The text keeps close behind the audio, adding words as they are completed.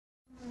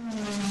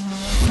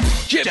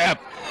JibJab.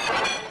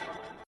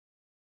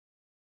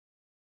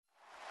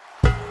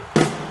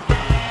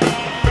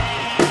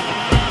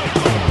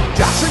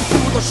 Dashing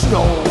through the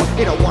snow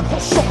in a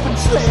one-horse open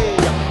sleigh.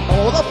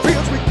 All the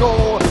fields we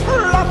go,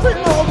 laughing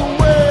all the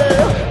way.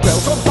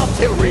 Bells on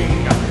bobtail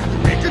ring,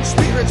 making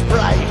spirits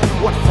bright.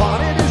 What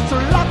fun it is to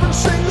laugh and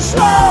sing a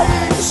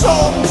sleighing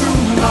song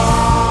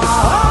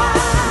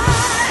tonight.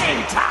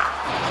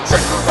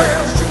 Jingle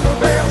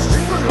bells,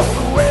 jingle all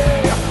the way.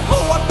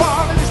 Oh, what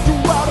fun it is to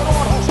ride on a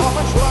one-horse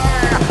open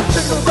sleigh.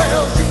 Jingle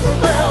bells, jingle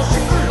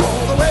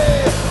all the way.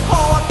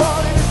 Oh, what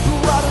fun it is to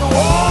ride on a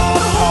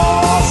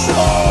one-horse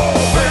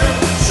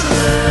open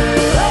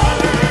sleigh.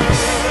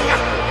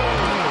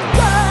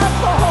 Deck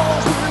the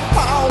halls with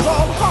boughs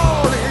of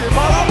holly.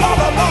 La la la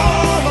la la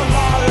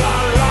la la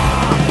la.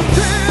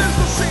 'Tis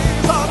the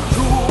season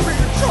to be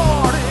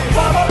jolly.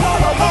 La la la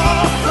la la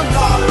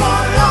la la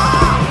la.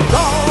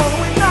 Don't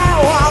we know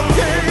how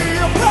gay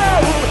a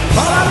parade?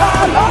 La la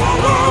la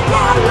la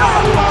la la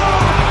la.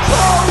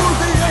 So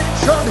the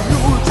ancient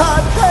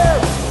Yuletide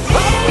carols.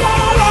 La la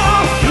la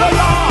la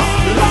la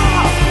la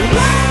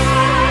la.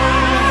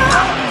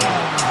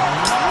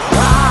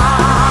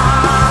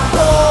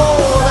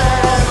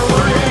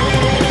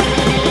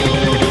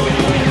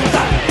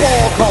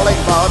 Four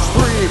calling birds,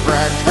 three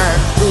branch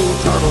hens, two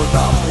turtle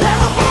doves.